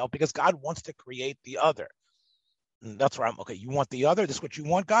remove himself because God wants to create the other. And that's where okay. You want the other? This is what you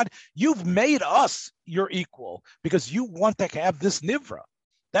want, God? You've made us your equal because you want to have this nivra.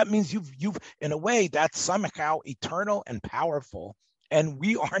 That means you've in a way that's somehow eternal and powerful, and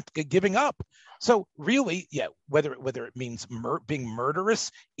we aren't giving up. So really, yeah, whether it means being murderous,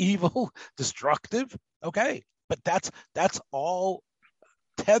 evil, destructive, okay, but that's all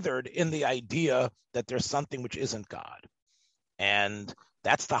tethered in the idea that there's something which isn't God, and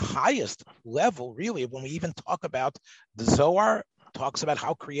that's the highest level, really. When we even talk about the Zohar, talks about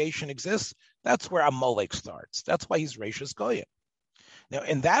how creation exists. That's where Amalek starts. That's why he's Reishis Goyim. Now,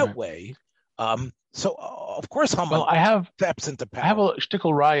 in that way, so of course, Haman steps into power. I have a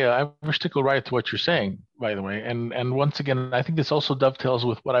shtickle raya to what you're saying, by the way, and once again, I think this also dovetails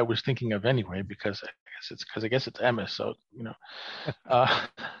with what I was thinking of anyway, because I guess it's emes, so you know.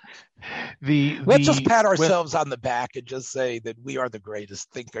 Let's just pat ourselves on the back and just say that we are the greatest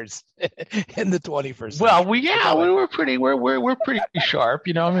thinkers in the 21st century. Well, we're pretty sharp,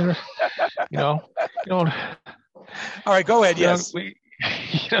 you know. I mean, you know. All right, go ahead. Yes.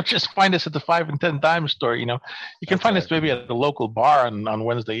 Just find us at the 5 and 10 Dimes store. You know, you can find us maybe at the local bar on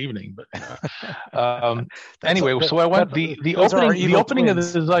Wednesday evening. But anyway, so I went the opening of the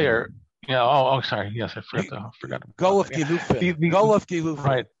Desire. Yeah. Oh, sorry. Yes, I forgot. Go of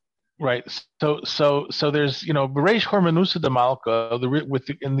Gilufin. Right. So there's Bereish Hormanusa de Malka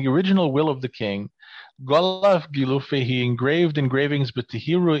in the original will of the king. Golaf Gilufe, he engraved engravings, but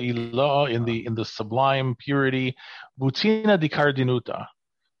Tehiru Ilah in the sublime purity, Butina di Cardinuta.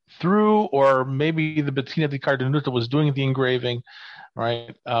 Through, or maybe the Butina di Cardinuta was doing the engraving,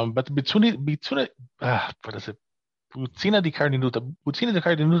 right? But the Butina what is it? Butina di Cardinuta. Butina di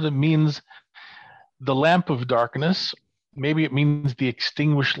Cardinuta means the lamp of darkness. Maybe it means the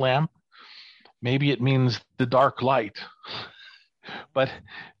extinguished lamp. Maybe it means the dark light. But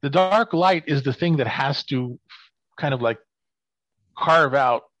the dark light is the thing that has to kind of like carve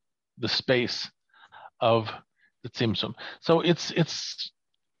out the space of the Tzimtzum. So it's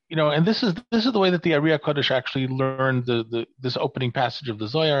and this is the way that the Ari HaKadosh actually learned this opening passage of the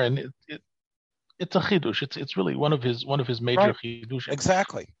Zohar, and it's a chidush. It's really one of his major chidush.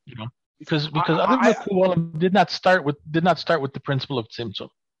 Exactly. Because other Mekubalim did not start with the principle of Tzimtzum.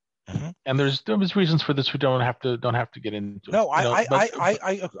 Mm-hmm. And there's reasons for this we don't have to get into. No, I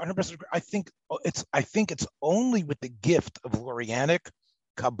 100% agree. I think it's only with the gift of Lurianic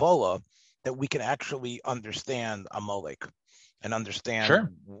Kabbalah that we can actually understand Amalek and understand.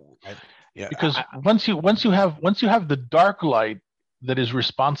 Sure. Because once you have the dark light that is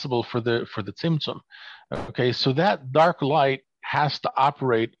responsible for the Tzimtzum, okay, so that dark light has to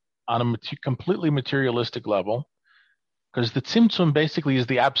operate on a completely materialistic level. Because the Tzimtzum basically is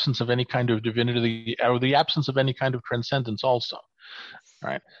the absence of any kind of divinity, or the absence of any kind of transcendence, also,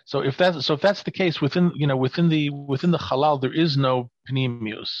 right? So if that's the case within the halal, there is no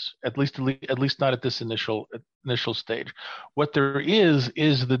pnimius, at least not at this initial stage. What there is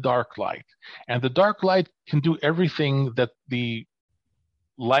the dark light, and the dark light can do everything that the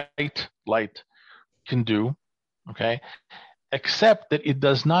light can do, okay? Except that it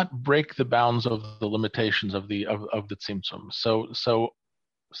does not break the bounds of the limitations of the Tzimtzum. So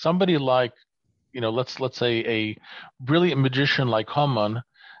somebody like, let's say a brilliant magician like Haman,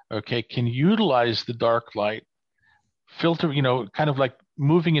 okay, can utilize the dark light, filter, kind of like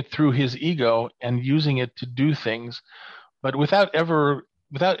moving it through his ego and using it to do things, but without ever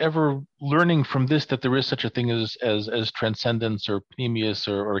learning from this that there is such a thing as transcendence or pneumius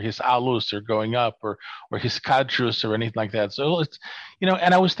or his alus or going up or his kadrus or anything like that. So it's,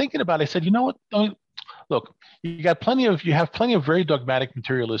 and I was thinking about it, I said, you know what? Look, you have plenty of very dogmatic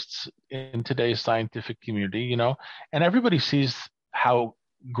materialists in today's scientific community, and everybody sees how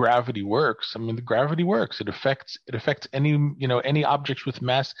gravity works. I mean, the gravity works. It affects any objects with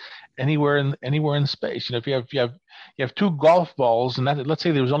mass anywhere in space. If you have two golf balls, and let's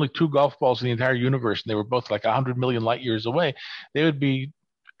say there was only two golf balls in the entire universe, and they were both like 100 million light years away, they would be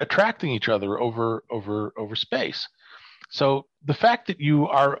attracting each other over space. So the fact that you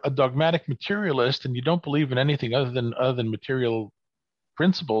are a dogmatic materialist and you don't believe in anything other than material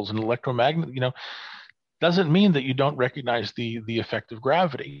principles and electromagnet, doesn't mean that you don't recognize the effect of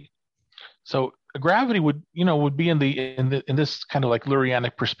gravity. So gravity would be in this kind of like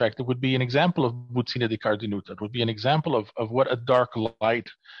Lurianic perspective, would be an example of bucina di cardinutta. It would be an example of what a dark light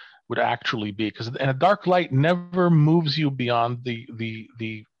would actually be, and a dark light never moves you beyond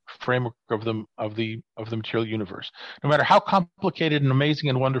the framework of the material universe, no matter how complicated and amazing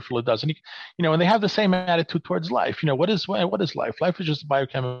and wonderful it does. And and they have the same attitude towards life. What is life? Life is just a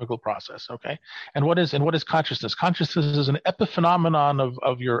biochemical process, okay? And what is consciousness? Consciousness is an epiphenomenon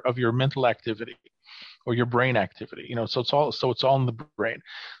of your mental activity or your brain activity. So it's all in the brain.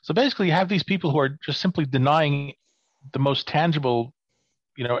 So basically, you have these people who are just simply denying the most tangible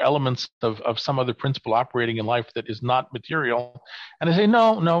elements of some other principle operating in life that is not material, and they say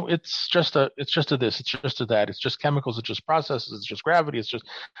no, it's just a this, it's just a that, it's just chemicals, it's just processes, it's just gravity, it's just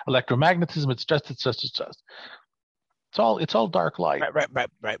electromagnetism, it's just it's all dark light.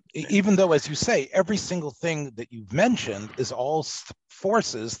 Right. Even though, as you say, every single thing that you've mentioned is all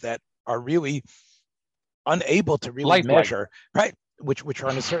forces that are really unable to really measure, right? Which are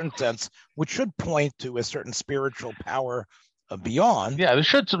in a certain sense, which should point to a certain spiritual power beyond. Yeah, they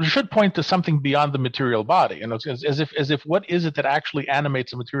should point to something beyond the material body, as if what is it that actually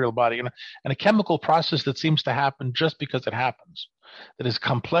animates a material body, and a chemical process that seems to happen just because it happens, that is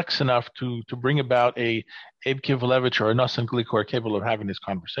complex enough to bring about a Abe Kivelevich or a Nosson Glick who are capable of having this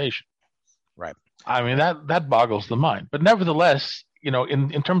conversation. Right. I mean, that boggles the mind. But nevertheless,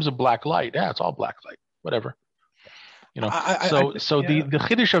 in terms of black light, yeah, it's all black light, whatever. The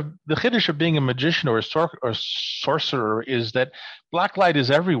chiddush of being a magician or a sorcerer is that black light is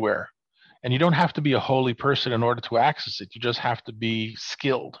everywhere, and you don't have to be a holy person in order to access it. You just have to be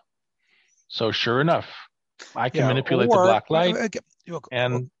skilled. So sure enough, I can manipulate the black light,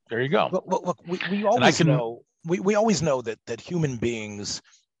 and there you go. Look, we always know. We always know that human beings,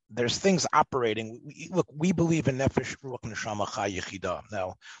 there's things operating. We believe in nefesh, ruach, neshama, chai, yechida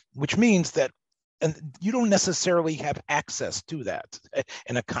now, which means that. And you don't necessarily have access to that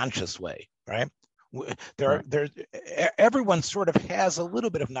in a conscious way, right? Everyone sort of has a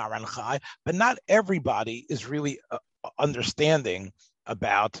little bit of Naran Chai, but not everybody is really understanding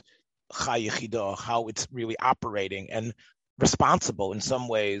about Chai Yechidah, how it's really operating and responsible in some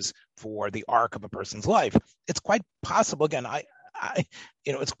ways for the arc of a person's life. It's quite possible. Again,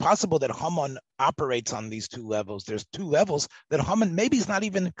 it's possible that Haman operates on these two levels. There's two levels that Haman maybe is not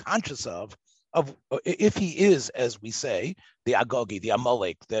even conscious of if he is, as we say, the Agogi, the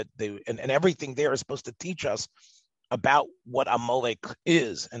Amalek, and everything there is supposed to teach us about what Amalek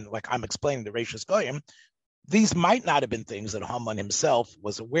is. And like I'm explaining the Reishis Goyim, these might not have been things that Haman himself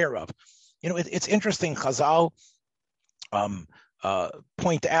was aware of. It's interesting. Chazal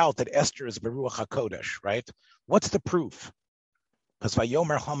point out that Esther is Beruach HaKodesh, right? What's the proof? Because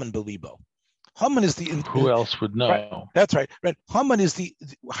Vayomer Haman Belibo. Haman is the. Who else would know? Right, that's right. Right. Haman is the.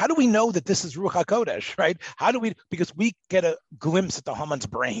 How do we know that this is Ruach HaKodesh? Right. How do we? Because we get a glimpse at the Haman's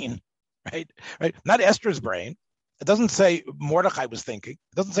brain, right? Right. Not Esther's brain. It doesn't say Mordechai was thinking.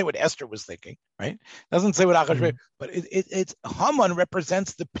 It doesn't say what Esther was thinking. Right. It doesn't say what Achashverosh. But it's Haman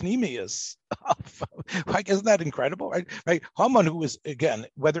represents the pneumius of. Like, isn't that incredible? Right. Right. Haman, who is, again,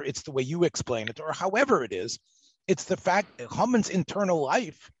 whether it's the way you explain it or however it is, it's the fact that Haman's internal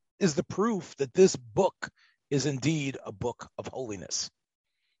life is the proof that this book is indeed a book of holiness.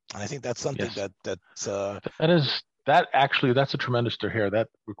 And I think that's something that's a tremendous terher. That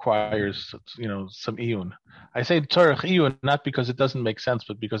requires, some iyun. I say tzarech iyun not because it doesn't make sense,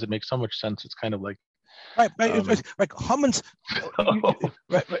 but because it makes so much sense. It's kind of like Right, like Haman's.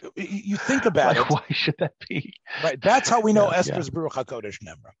 You think about it. Why should that be? Right, that's how we know Esther's Baruch HaKodesh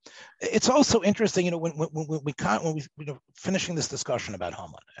Nemra. It's also interesting, when we finishing this discussion about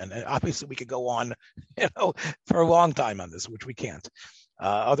Haman, and obviously we could go on, for a long time on this, which we can't.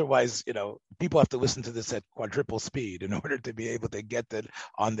 Otherwise, people have to listen to this at quadruple speed in order to be able to get that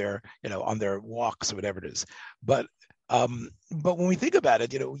on their walks or whatever it is. But when we think about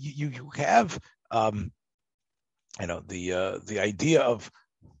it, you have the idea of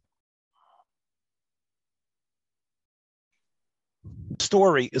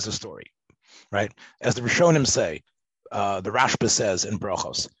story is a story, right? As the Rishonim say, the Rashba says in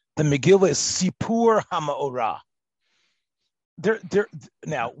Brachos, the Megillah is Sipur HaMa'orah.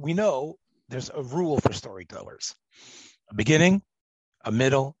 Now we know there's a rule for storytellers: a beginning, a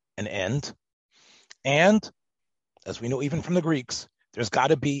middle, an end, and as we know even from the Greeks, there's got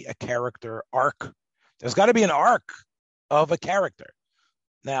to be a character arc. There's got to be an arc of a character.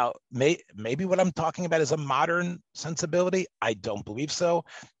 Now, maybe what I'm talking about is a modern sensibility. I don't believe so.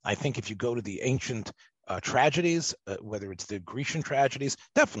 I think if you go to the ancient tragedies, whether it's the Grecian tragedies,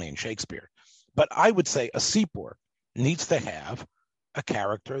 definitely in Shakespeare. But I would say a Sipur needs to have a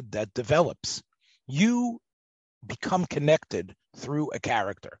character that develops. You become connected through a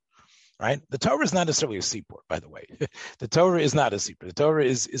character, right? The Torah is not necessarily a Sipur, by the way. The Torah is not a Sipur. The Torah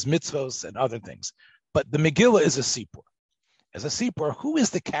is mitzvos and other things. But the Megillah is a Sipur. As a Sipur, who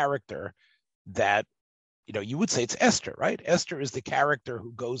is the character that, you would say it's Esther, right? Esther is the character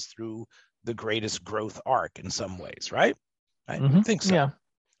who goes through the greatest growth arc in some ways, right? Mm-hmm. I think so. Yeah.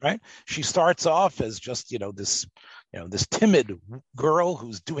 Right? She starts off as just, this timid girl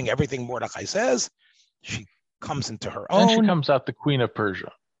who's doing everything Mordechai says. She comes into her own. And she comes out the Queen of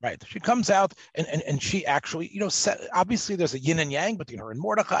Persia. Right. She comes out and she actually, obviously there's a yin and yang between her and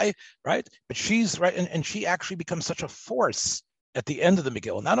Mordechai, right? But she's right. And she actually becomes such a force at the end of the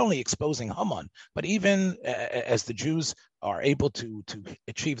Megillah, not only exposing Haman, but even as the Jews are able to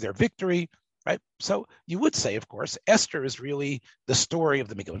achieve their victory, right? So you would say, of course, Esther is really the story of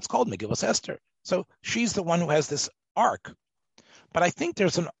the Megillah. It's called Megillah's Esther. So she's the one who has this arc. But I think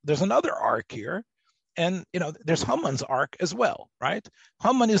there's another arc here. And, there's Haman's arc as well, right?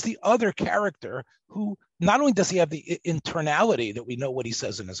 Haman is the other character who not only does he have the internality that we know what he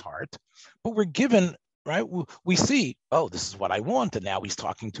says in his heart, but we're given, right? We see, oh, this is what I want. And now he's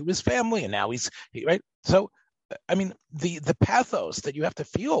talking to his family and now right? So, I mean, the pathos that you have to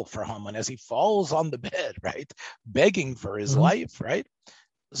feel for Haman as he falls on the bed, right? Begging for his life, right?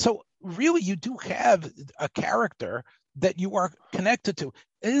 So really, you do have a character that you are connected to.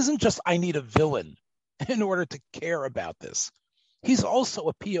 It isn't just, I need a villain in order to care about this. He's also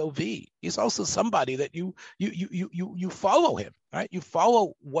a POV. He's also somebody that you follow him, right? You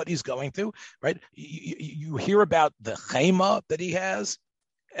follow what he's going through, right? You hear about the chema that he has,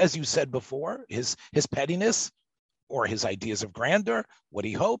 as you said before, his pettiness or his ideas of grandeur, what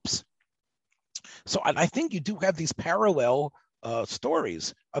he hopes. So I think you do have these parallel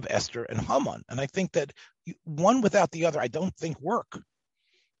stories of Esther and Haman, and I think that one without the other, I don't think work.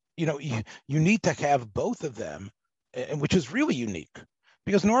 You need to have both of them, and which is really unique.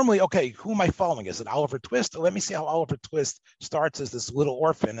 Because normally, okay, who am I following? Is it Oliver Twist? Let me see how Oliver Twist starts as this little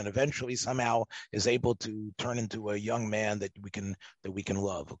orphan and eventually somehow is able to turn into a young man that we can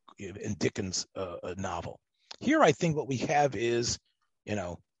love in Dickens' novel. Here, I think what we have is,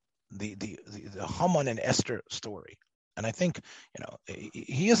 the Haman and Esther story, and I think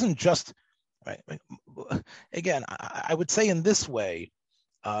he isn't just right. Again, I would say in this way.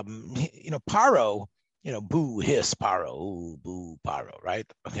 Paro, boo, hiss, Paro, ooh, boo, Paro,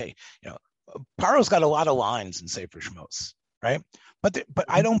 right? Okay, Paro's got a lot of lines in Sefer Shmos, right? But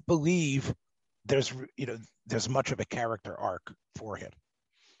I don't believe there's much of a character arc for him.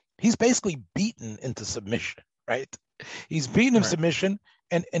 He's basically beaten into submission, right? He's beaten in submission,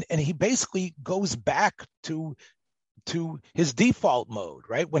 and he basically goes back to his default mode,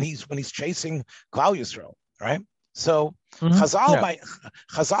 right? When he's chasing Klal Yisrael, right? So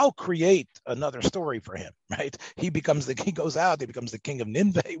Chazal create another story for him, right? He goes out, he becomes the king of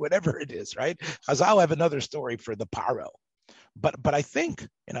Nineveh, whatever it is, right? Chazal have another story for the Paro. But I think,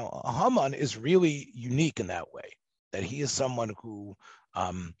 Haman is really unique in that way, that he is someone who,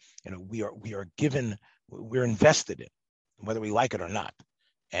 we're invested in, whether we like it or not.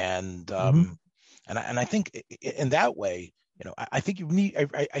 And I think in that way, I think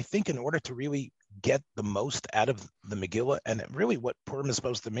I think in order to really get the most out of the Megillah and really what Purim is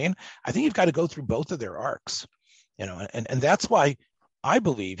supposed to mean, I think you've got to go through both of their arcs, and that's why I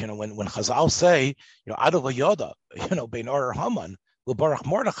believe, when Chazal say, Adav Yoda, Beinor Haman, L'Barach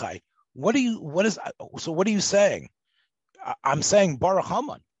Mordechai, what are you saying? I'm saying Baruch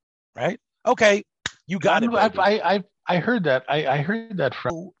Haman, right? Okay, you got it. I heard that. I heard that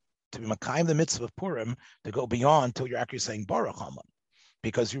from to be Makayim the mitzvah of Purim, to go beyond till you're actually saying Baruch Haman,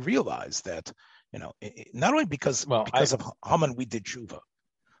 because you realize that, not only because of Haman we did tshuva,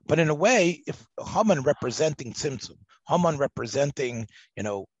 but in a way, if Haman representing Tzimtzum, Haman representing,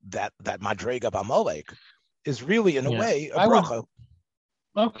 that Madrega of Amalek, is really in a way a bracha.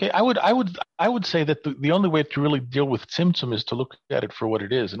 Okay, I would say that the only way to really deal with Tzimtzum is to look at it for what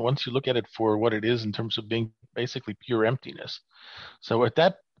it is, and once you look at it for what it is in terms of being basically pure emptiness, so at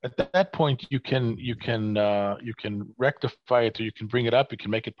that point you can rectify it, or you can bring it up, you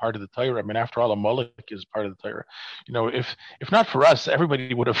can make it part of the Torah. I mean, after all, Amalek is part of the Torah. If not for us,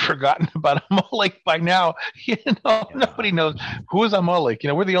 everybody would have forgotten about Amalek by now. Nobody knows who is Amalek.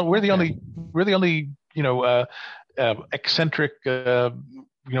 We're the only eccentric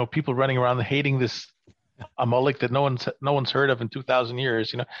people running around hating this Amalek that no one's heard of in 2,000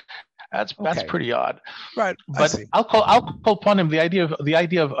 years. That's pretty odd. Right. But I'll call upon him the idea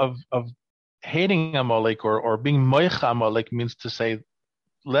of hating Amalek or being moich Amalek means to say,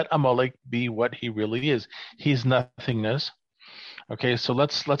 let Amalek be what he really is. He's nothingness. Okay, so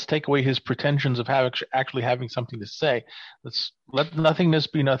let's take away his pretensions of actually having something to say. Let's let nothingness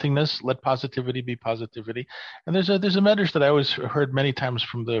be nothingness. Let positivity be positivity. And there's a medrash that I always heard many times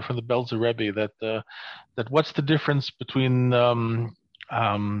from the Belzer Rebbe that what's the difference between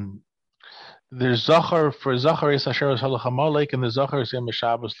there's Zachar for Zachar is Asher Halach Amalek and the Zachar is Yom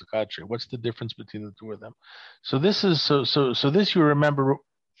Shabbos L'Kadshir. What's the difference between the two of them? So this is so this you remember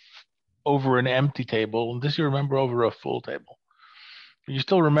over an empty table, and this you remember over a full table. You're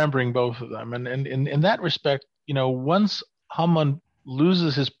still remembering both of them, and in that respect, once Haman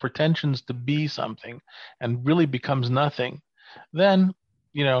loses his pretensions to be something and really becomes nothing, then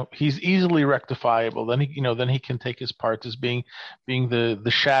he's easily rectifiable. Then he can take his part as being the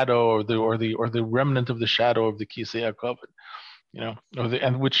shadow or the remnant of the shadow of the Kisei HaKavod,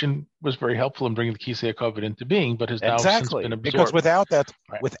 and which was very helpful in bringing the Kisei HaKavod into being, but has now since been absorbed. Because without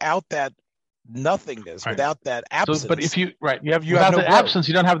that nothingness, without that absence. So, but if you have without no the absence,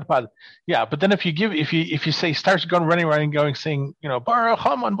 you don't have the positive. Yeah, but then if you say starts going running around and going saying Baruch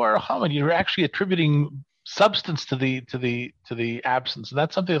Haman, you're actually attributing substance to the absence, and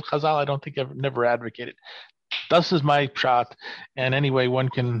that's something that Chazal I don't think never advocated. Thus is my shot, and anyway, we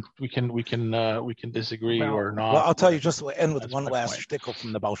can disagree or not. Well, I'll tell you, just to end with one last shtickle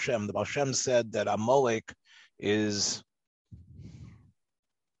from the Baal Shem. The Baal Shem said that Amalek is.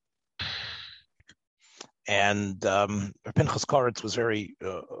 And Pinchas Koretz was very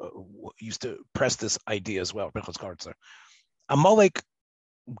used to press this idea as well. Pinchas Koretz, Amalek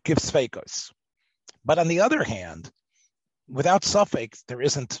gives fakos, but on the other hand, without suffix, there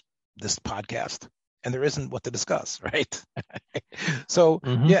isn't this podcast, and there isn't what to discuss, right? So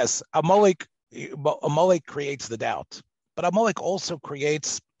yes, Amalek creates the doubt, but Amalek also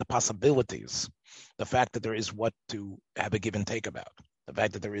creates the possibilities, the fact that there is what to have a give and take about. The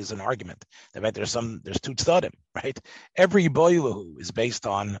fact that there is an argument, the fact there's two tzadim, right? Every boilahu is based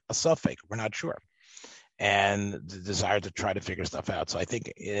on a suffix. We're not sure, and the desire to try to figure stuff out. So I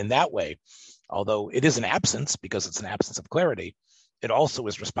think in that way, although it is an absence because it's an absence of clarity, it also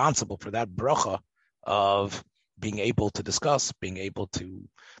is responsible for that bracha of being able to discuss, being able to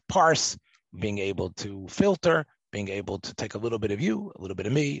parse, being able to filter, being able to take a little bit of you, a little bit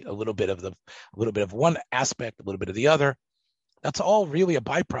of me, a little bit of one aspect, a little bit of the other. That's all really a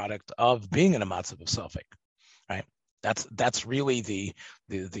byproduct of being in a matzav of suffix, right? That's really the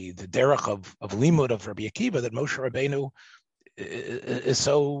derech of limud of Rabbi Akiva that Moshe Rabbeinu is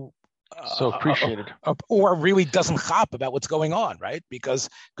so appreciated, or really doesn't chop about what's going on, right? Because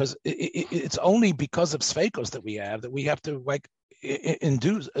it's only because of sfeikos that we have to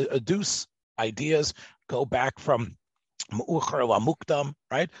induce ideas, go back from mu'uchar la mukdam,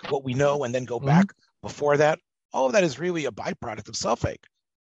 right? What we know, and then go back before that. All of that is really a byproduct of suffix,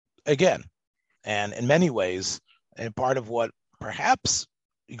 again, and in many ways, and part of what perhaps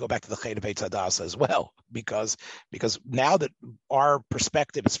you go back to the Chet of Eitz Hadas as well, because now that our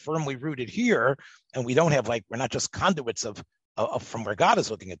perspective is firmly rooted here, and we don't have we're not just conduits of from where God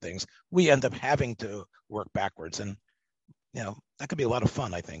is looking at things, we end up having to work backwards, and that could be a lot of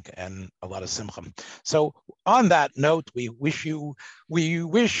fun, I think, and a lot of simcha. So on that note, we wish you a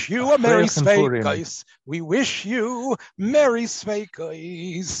Merry Sveikos. We wish you Merry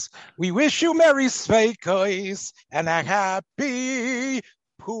Sveikos. We wish you Merry Sveikos and a happy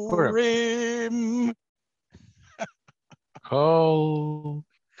Purim. To all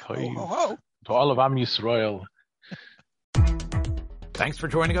of Am Yisrael. Thanks for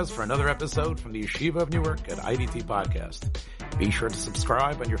joining us for another episode from the Yeshiva of Newark at IDT Podcast. Be sure to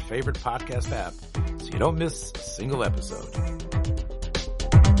subscribe on your favorite podcast app so you don't miss a single episode.